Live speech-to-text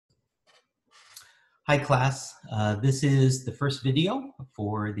Hi class, this is the first video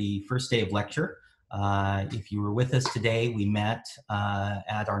for the first day of lecture. If you were with us today, we met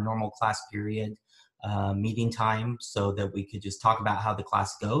at our normal class period meeting time so that we could just talk about how the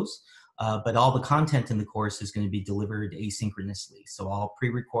class goes. But all the content in the course is going to be delivered asynchronously. So I'll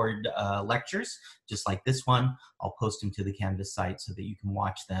pre-record lectures just like this one. I'll post them to the Canvas site so that you can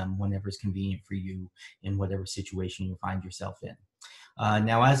watch them whenever it's convenient for you in whatever situation you find yourself in.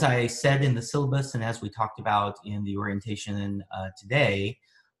 Now, as I said in the syllabus and as we talked about in the orientation today,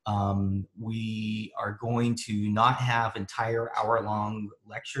 we are going to not have entire hour-long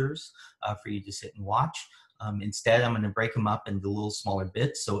lectures for you to sit and watch. Instead, I'm going to break them up into little smaller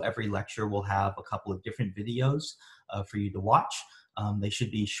bits, so every lecture will have a couple of different videos for you to watch. They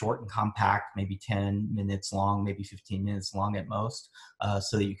should be short and compact, maybe 10 minutes long, maybe 15 minutes long at most,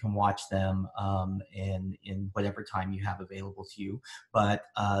 so that you can watch them in whatever time you have available to you. But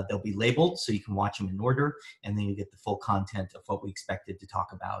they'll be labeled so you can watch them in order, and then you get the full content of what we expected to talk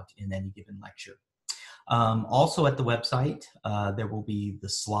about in any given lecture. Also at the website, there will be the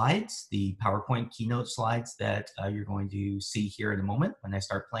slides, the PowerPoint keynote slides that you're going to see here in a moment when I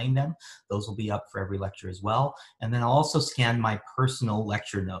start playing them. Those will be up for every lecture as well. And then I'll also scan my personal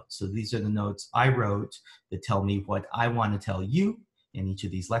lecture notes. So these are the notes I wrote that tell me what I want to tell you in each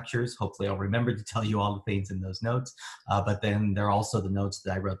of these lectures. Hopefully I'll remember to tell you all the things in those notes, but then there are also the notes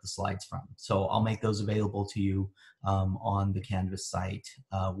that I wrote the slides from. So I'll make those available to you on the Canvas site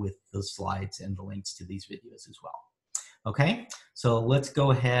with the slides and the links to these videos as well. Okay, so let's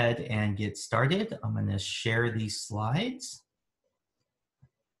go ahead and get started. I'm going to share these slides.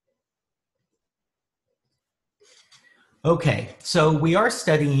 Okay, so we are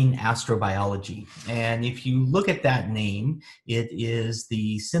studying astrobiology, and if you look at that name, it is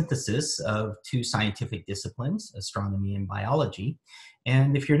the synthesis of two scientific disciplines, astronomy and biology.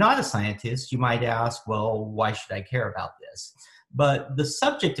 And if you're not a scientist, you might ask, well, why should I care about this? But the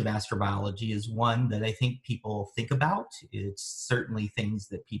subject of astrobiology is one that I think people think about. It's certainly things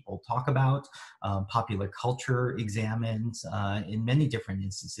that people talk about. Popular culture examines in many different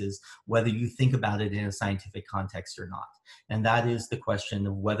instances, whether you think about it in a scientific context or not. And that is the question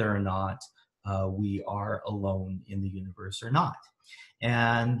of whether or not we are alone in the universe or not.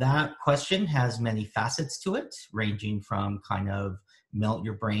 And that question has many facets to it, ranging from kind of melt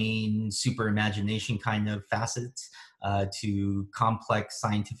your brain, super imagination kind of facets to complex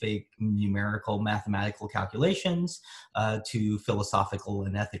scientific, numerical, mathematical calculations to philosophical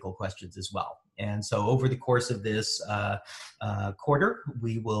and ethical questions as well. And so over the course of this quarter,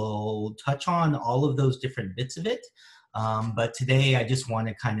 we will touch on all of those different bits of it. But today I just want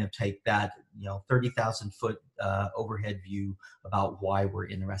to kind of take that 30,000 foot overhead view about why we're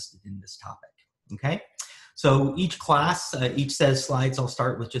interested in this topic. Okay, so each class, each set of slides, I'll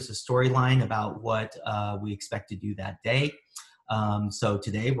start with just a storyline about what we expect to do that day. So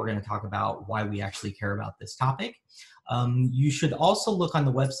today we're going to talk about why we actually care about this topic. You should also look on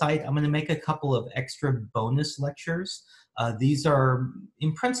the website. I'm going to make a couple of extra bonus lectures. These are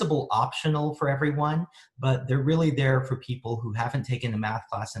in principle optional for everyone, but they're really there for people who haven't taken a math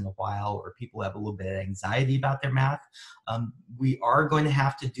class in a while or people who have a little bit of anxiety about their math. We are going to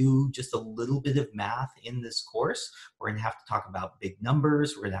have to do just a little bit of math in this course. We're going to have to talk about big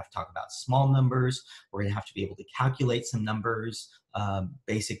numbers. We're going to have to talk about small numbers. We're going to have to be able to calculate some numbers,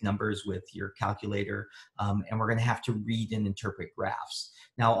 basic numbers with your calculator, and we're going to have to read and interpret graphs.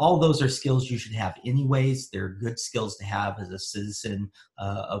 Now, all those are skills you should have anyways. They're good skills to have as a citizen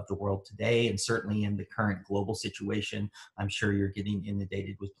of the world today, and certainly in the current global situation, I'm sure you're getting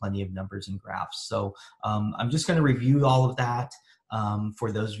inundated with plenty of numbers and graphs. So I'm just going to review all of that.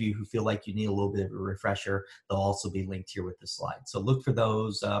 For those of you who feel like you need a little bit of a refresher, they'll also be linked here with the slides. So look for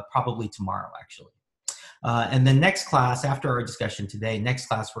those probably tomorrow, actually. And then next class, after our discussion today, next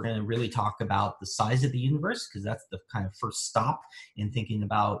class, we're going to really talk about the size of the universe, because that's the kind of first stop in thinking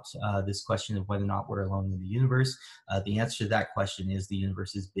about this question of whether or not we're alone in the universe. The answer to that question is the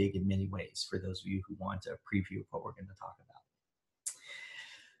universe is big in many ways, for those of you who want a preview of what we're going to talk about.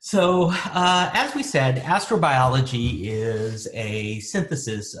 So as we said, astrobiology is a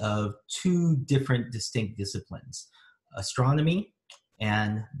synthesis of two different distinct disciplines, astronomy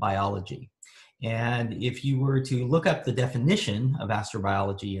and biology. And if you were to look up the definition of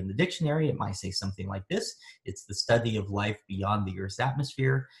astrobiology in the dictionary, it might say something like this. It's the study of life beyond the Earth's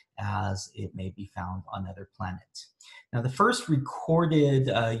atmosphere as it may be found on other planets. Now, the first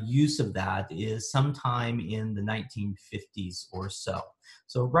recorded use of that is sometime in the 1950s or so.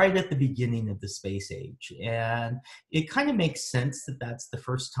 So right at the beginning of the space age. And it kind of makes sense that that's the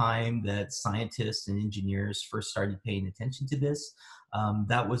first time that scientists and engineers first started paying attention to this.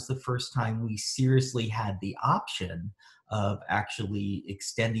 that was the first time we seriously had the option of actually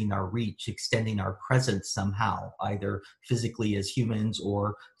extending our reach, extending our presence somehow, either physically as humans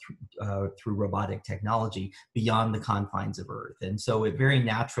or through robotic technology beyond the confines of Earth. And so it very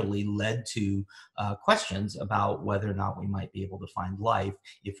naturally led to questions about whether or not we might be able to find life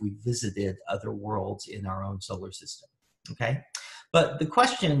if we visited other worlds in our own solar system. Okay? But the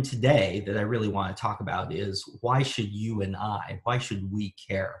question today that I really want to talk about is, why should you and I, why should we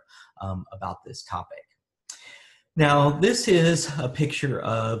care about this topic? Now, this is a picture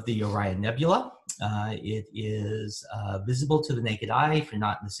of the Orion Nebula. It is visible to the naked eye if you're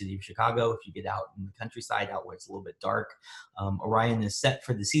not in the city of Chicago. If you get out in the countryside, out where it's a little bit dark. Orion is set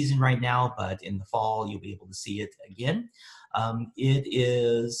for the season right now, but in the fall, you'll be able to see it again. It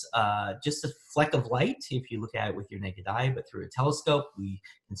is just a fleck of light if you look at it with your naked eye, but through a telescope, we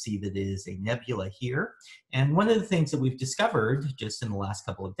can see that it is a nebula here. And one of the things that we've discovered just in the last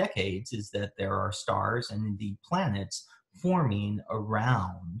couple of decades is that there are stars and indeed planets forming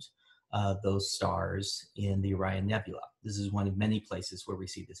around those stars in the Orion Nebula. This is one of many places where we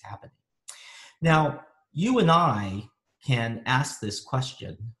see this happening. Now, you and I can ask this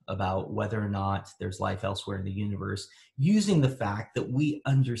question about whether or not there's life elsewhere in the universe using the fact that we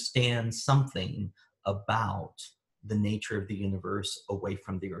understand something about the nature of the universe away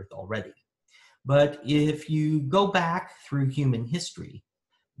from the Earth already. But if you go back through human history,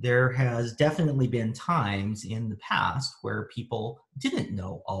 there has definitely been times in the past where people didn't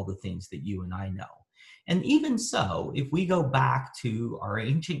know all the things that you and I know. And even so, if we go back to our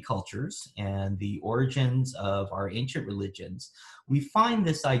ancient cultures and the origins of our ancient religions, we find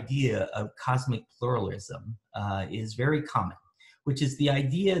this idea of cosmic pluralism is very common, which is the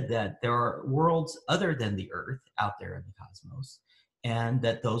idea that there are worlds other than the Earth out there in the cosmos, and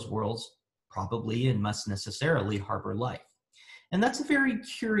that those worlds probably and must necessarily harbor life. And that's a very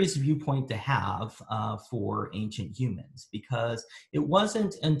curious viewpoint to have for ancient humans, because it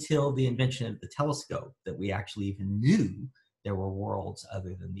wasn't until the invention of the telescope that we actually even knew there were worlds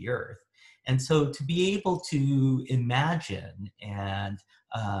other than the Earth. And so to be able to imagine and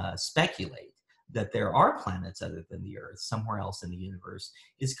speculate that there are planets other than the Earth somewhere else in the universe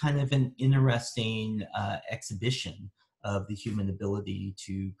is kind of an interesting exhibition of the human ability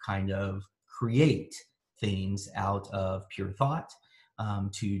to kind of create things out of pure thought,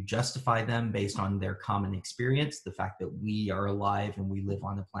 to justify them based on their common experience, the fact that we are alive and we live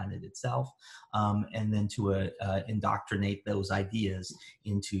on the planet itself, and then to indoctrinate those ideas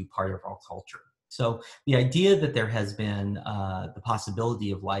into part of our culture. So the idea that there has been the possibility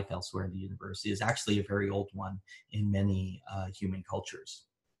of life elsewhere in the universe is actually a very old one in many human cultures.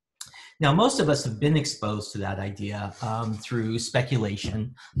 Now, most of us have been exposed to that idea through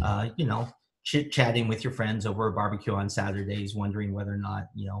speculation, chit-chatting with your friends over a barbecue on Saturdays, wondering whether or not,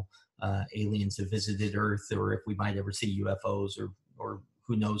 aliens have visited Earth, or if we might ever see UFOs, or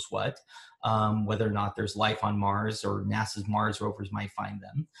who knows what, whether or not there's life on Mars, or NASA's Mars rovers might find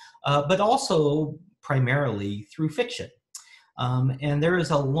them, but also primarily through fiction. And there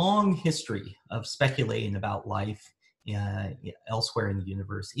is a long history of speculating about life elsewhere in the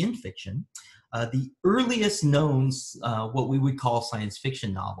universe in fiction. The earliest known, what we would call science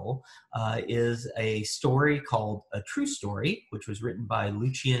fiction novel, is a story called A True Story, which was written by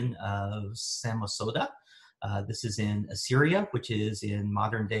Lucian of Samosata. This is in Assyria, which is in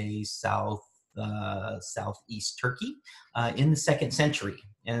modern-day southeast Turkey, in the 2nd century.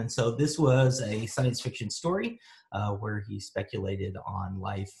 And so this was a science fiction story where he speculated on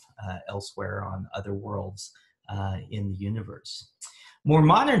life elsewhere on other worlds in the universe. More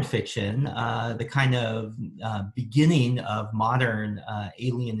modern fiction, the kind of beginning of modern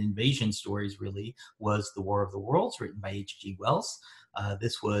alien invasion stories really was The War of the Worlds, written by H.G. Wells.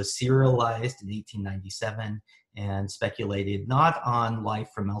 This was serialized in 1897 and speculated not on life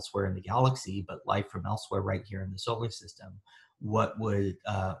from elsewhere in the galaxy, but life from elsewhere right here in the solar system. What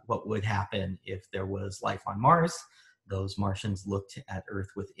would happen if there was life on Mars? Those Martians looked at Earth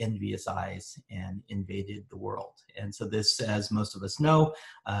with envious eyes and invaded the world. And so this, as most of us know,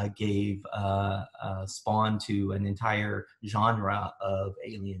 gave spawn to an entire genre of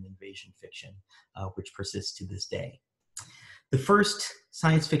alien invasion fiction, which persists to this day. The first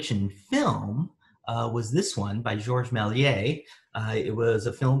science fiction film was this one by Georges Méliès. It was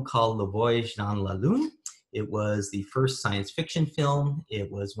a film called Le Voyage dans la Lune. It was the first science fiction film. It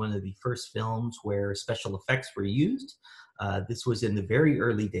was one of the first films where special effects were used. This was in the very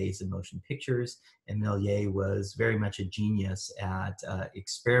early days of motion pictures, and Méliès was very much a genius at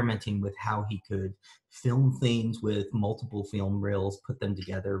experimenting with how he could film things with multiple film reels, put them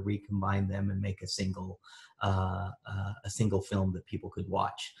together, recombine them, and make a single film that people could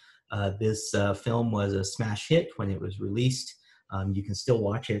watch. This film was a smash hit when it was released. You can still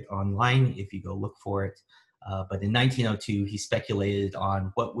watch it online if you go look for it. But in 1902, he speculated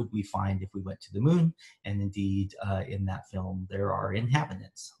on what would we find if we went to the moon. And indeed, in that film, there are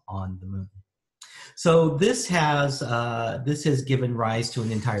inhabitants on the moon. So this has given rise to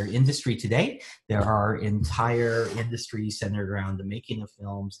an entire industry today. There are entire industries centered around the making of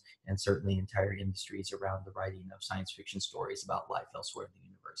films, and certainly entire industries around the writing of science fiction stories about life elsewhere in the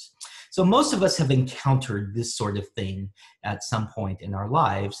universe. So most of us have encountered this sort of thing at some point in our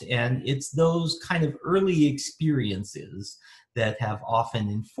lives, and it's those kind of early experiences that have often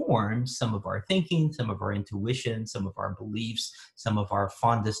informed some of our thinking, some of our intuition, some of our beliefs, some of our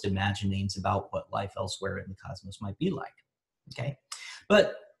fondest imaginings about what life elsewhere in the cosmos might be like, okay?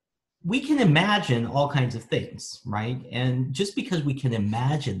 But we can imagine all kinds of things, right? And just because we can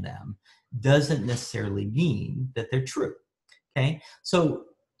imagine them doesn't necessarily mean that they're true, okay? So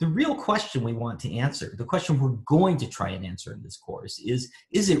the real question we want to answer, the question we're going to try and answer in this course is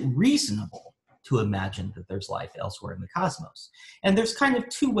it reasonable to imagine that there's life elsewhere in the cosmos? And there's kind of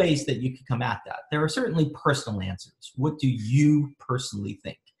two ways that you could come at that. There are certainly personal answers. What do you personally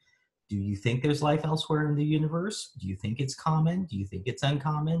think? Do you think there's life elsewhere in the universe? Do you think it's common? Do you think it's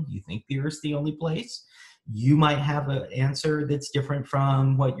uncommon? Do you think the Earth's the only place? You might have an answer that's different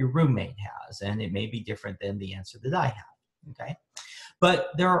from what your roommate has, and it may be different than the answer that I have, okay? But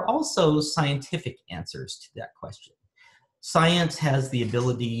there are also scientific answers to that question. Science has the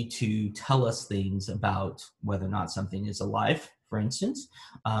ability to tell us things about whether or not something is alive, for instance.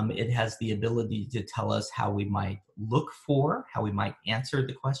 It has the ability to tell us how we might look for, how we might answer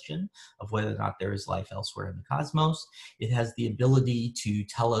the question of whether or not there is life elsewhere in the cosmos. It has the ability to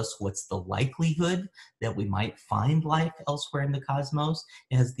tell us what's the likelihood that we might find life elsewhere in the cosmos.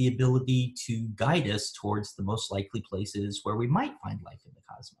 It has the ability to guide us towards the most likely places where we might find life in the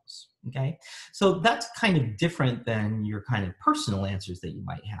cosmos, okay? So that's kind of different than your kind of personal answers that you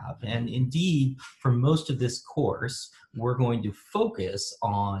might have. And indeed, for most of this course, we're going to focus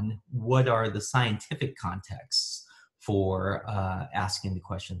on what are the scientific contexts for asking the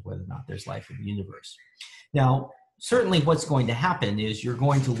question of whether or not there's life in the universe. Now, certainly what's going to happen is you're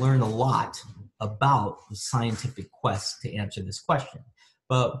going to learn a lot about the scientific quest to answer this question.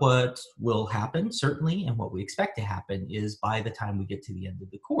 But what will happen, certainly, and what we expect to happen is by the time we get to the end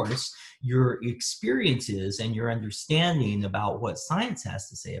of the course, your experiences and your understanding about what science has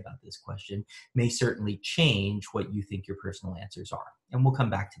to say about this question may certainly change what you think your personal answers are. And we'll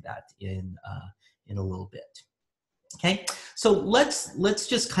come back to that in a little bit. Okay, so let's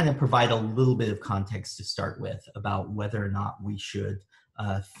just kind of provide a little bit of context to start with about whether or not we should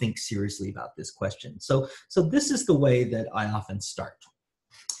think seriously about this question. So this is the way that I often start.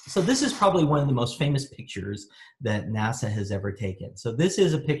 So this is probably one of the most famous pictures that NASA has ever taken. So this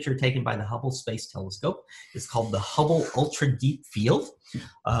is a picture taken by the Hubble Space Telescope. It's called the Hubble Ultra Deep Field.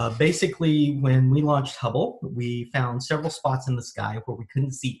 Basically, when we launched Hubble, we found several spots in the sky where we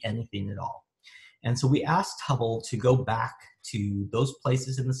couldn't see anything at all. And so we asked Hubble to go back to those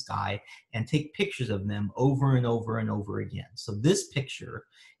places in the sky and take pictures of them over and over and over again. So this picture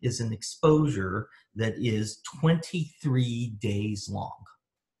is an exposure that is 23 days long.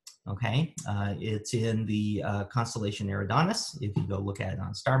 Okay, it's in the constellation Eridanus. If you go look at it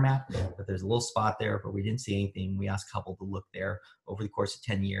on star map, but there's a little spot there, but we didn't see anything. We asked Hubble to look there over the course of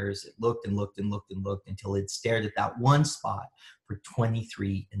 10 years. It looked and looked and looked and looked until it stared at that one spot for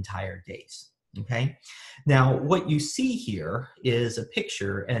 23 entire days. Okay, now what you see here is a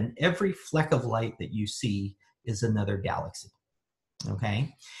picture, and every fleck of light that you see is another galaxy.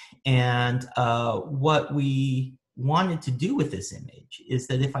 Okay, and what we wanted to do with this image is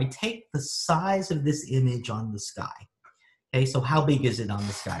that if I take the size of this image on the sky, okay, so how big is it on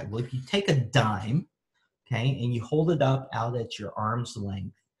the sky? Well, if you take a dime, okay, and you hold it up out at your arm's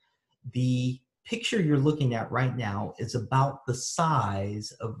length, the picture you're looking at right now is about the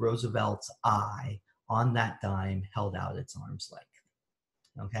size of Roosevelt's eye on that dime held out its arm's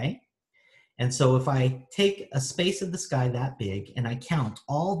length, okay? And so if I take a space of the sky that big and I count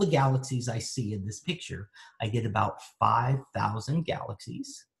all the galaxies I see in this picture, I get about 5,000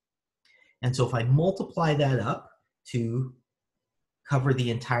 galaxies. And so if I multiply that up to cover the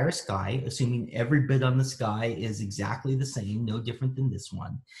entire sky, assuming every bit on the sky is exactly the same, no different than this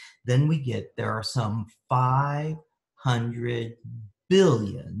one, then we get there are some 500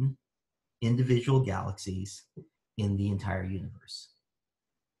 billion individual galaxies in the entire universe.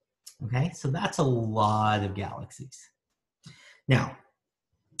 Okay, so that's a lot of galaxies. Now,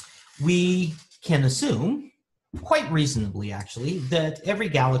 we can assume, quite reasonably actually, that every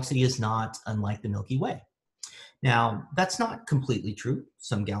galaxy is not unlike the Milky Way. Now, that's not completely true.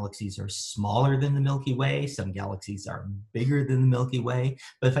 Some galaxies are smaller than the Milky Way, some galaxies are bigger than the Milky Way,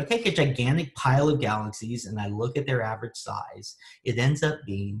 but if I take a gigantic pile of galaxies and I look at their average size, it ends up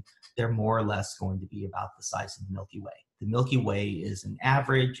being they're more or less going to be about the size of the Milky Way. The Milky Way is an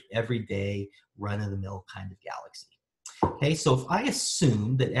average, everyday, run-of-the-mill kind of galaxy. Okay, so if I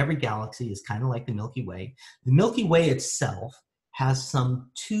assume that every galaxy is kind of like the Milky Way itself has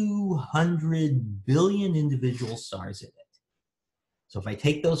some 200 billion individual stars in it. So if I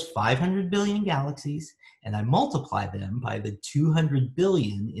take those 500 billion galaxies and I multiply them by the 200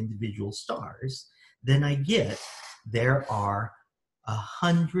 billion individual stars, then I get there are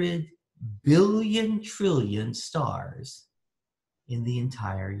 100 billion trillion stars in the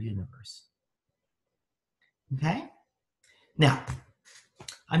entire universe. Okay? Now,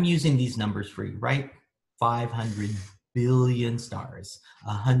 I'm using these numbers for you, right? 500 billion stars,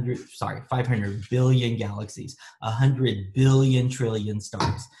 500 billion galaxies, 100 billion trillion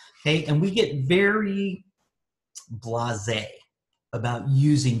stars. Okay, and we get very blasé about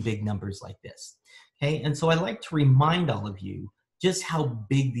using big numbers like this. Okay, and so I like to remind all of you just how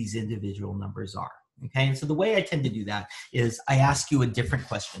big these individual numbers are. Okay, and so the way I tend to do that is I ask you a different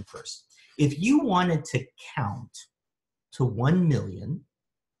question first. If you wanted to count to 1 million,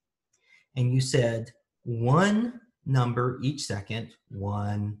 and you said one number each second,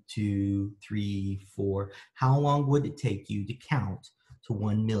 1, 2, 3, 4, how long would it take you to count to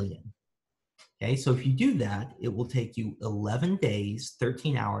 1 million? Okay, so if you do that, it will take you 11 days,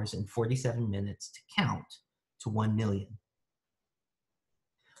 13 hours, and 47 minutes to count to 1 million.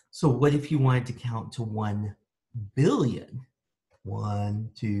 So what if you wanted to count to 1 billion?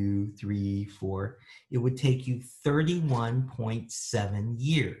 1, 2, 3, 4. It would take you 31.7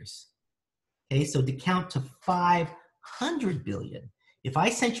 years. Okay, so to count to 500 billion, if I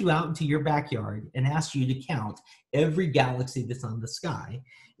sent you out into your backyard and asked you to count every galaxy that's on the sky,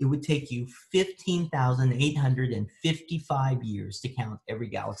 it would take you 15,855 years to count every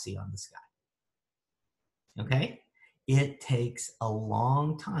galaxy on the sky. Okay? It takes a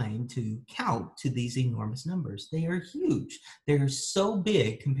long time to count to these enormous numbers. They are huge. They're so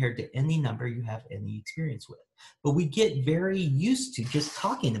big compared to any number you have any experience with. But we get very used to just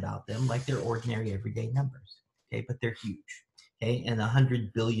talking about them like they're ordinary everyday numbers. Okay, but they're huge. Okay, and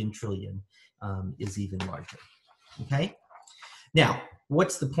 100 billion trillion is even larger. Okay, now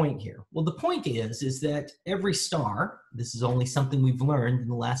what's the point here? Well, the point is that every star, this is only something we've learned in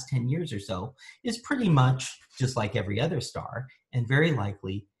the last 10 years or so, is pretty much just like every other star, and very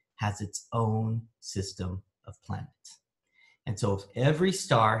likely has its own system of planets. And so if every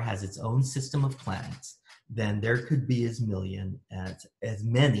star has its own system of planets, then there could be as many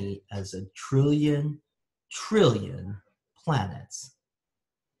as 1 trillion planets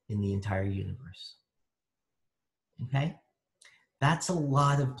in the entire universe. Okay? That's a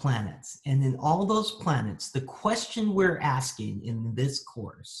lot of planets. And in all those planets, the question we're asking in this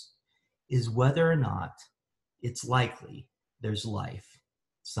course is whether or not it's likely there's life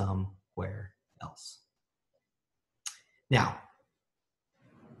somewhere else. Now,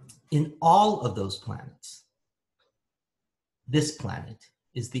 in all of those planets, this planet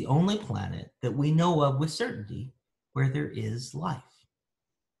is the only planet that we know of with certainty where there is life.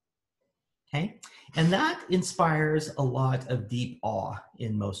 Okay? And that inspires a lot of deep awe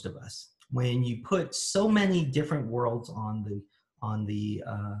in most of us. When you put so many different worlds on the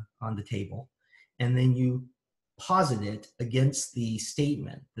table, and then you posit it against the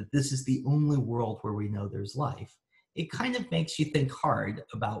statement that this is the only world where we know there's life, it kind of makes you think hard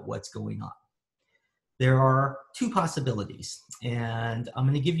about what's going on. There are two possibilities, and I'm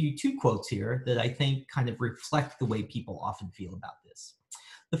going to give you two quotes here that I think kind of reflect the way people often feel about this.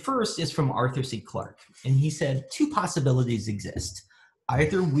 The first is from Arthur C. Clarke, and he said, 2 possibilities exist.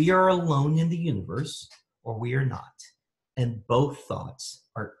 Either we are alone in the universe, or we are not. And both thoughts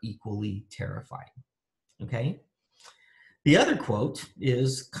are equally terrifying. Okay? The other quote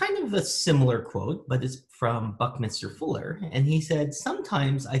is kind of a similar quote, but it's from Buckminster Fuller, and he said,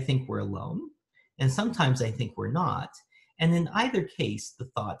 sometimes I think we're alone, and sometimes I think we're not, and in either case, the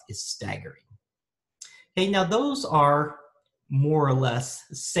thought is staggering. Okay, now those are more or less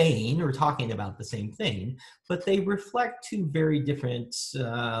saying or talking about the same thing, but they reflect 2 very different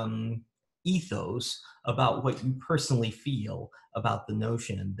ethos about what you personally feel about the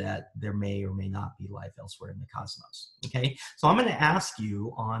notion that there may or may not be life elsewhere in the cosmos. Okay, so I'm going to ask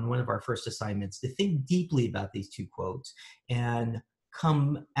you on one of our first assignments to think deeply about these two quotes and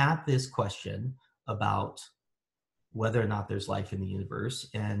come at this question about whether or not there's life in the universe,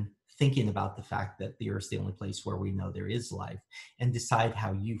 and thinking about the fact that the Earth's the only place where we know there is life, and decide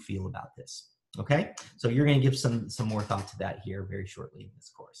how you feel about this. Okay, so you're going to give some more thought to that here very shortly in this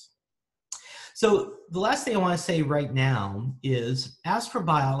course. So the last thing I want to say right now is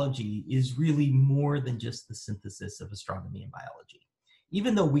astrobiology is really more than just the synthesis of astronomy and biology.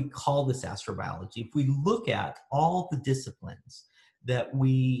 Even though we call this astrobiology, if we look at all the disciplines that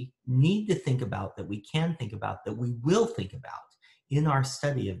we need to think about, that we can think about, that we will think about in our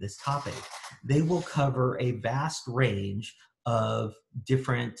study of this topic, they will cover a vast range of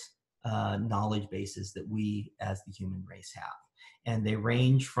different knowledge bases that we as the human race have. And they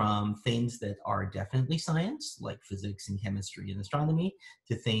range from things that are definitely science, like physics and chemistry and astronomy,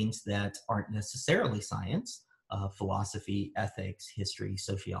 to things that aren't necessarily science, philosophy, ethics, history,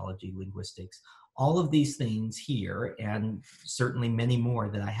 sociology, linguistics. All of these things here, and certainly many more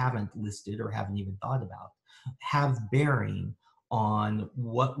that I haven't listed or haven't even thought about, have bearing on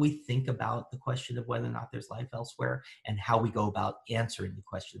what we think about the question of whether or not there's life elsewhere, and how we go about answering the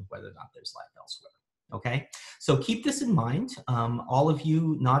question of whether or not there's life elsewhere. Okay, so keep this in mind. All of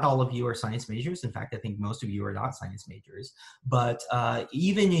you, not all of you are science majors. In fact, I think most of you are not science majors. But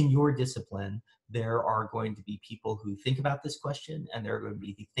even in your discipline, there are going to be people who think about this question, and there are going to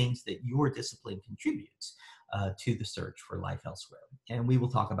be the things that your discipline contributes to the search for life elsewhere. And we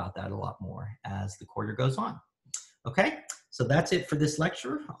will talk about that a lot more as the quarter goes on. Okay, so that's it for this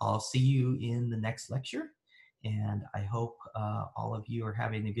lecture. I'll see you in the next lecture. And I hope all of you are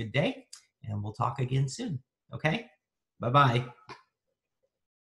having a good day. And we'll talk again soon. Okay? Bye-bye.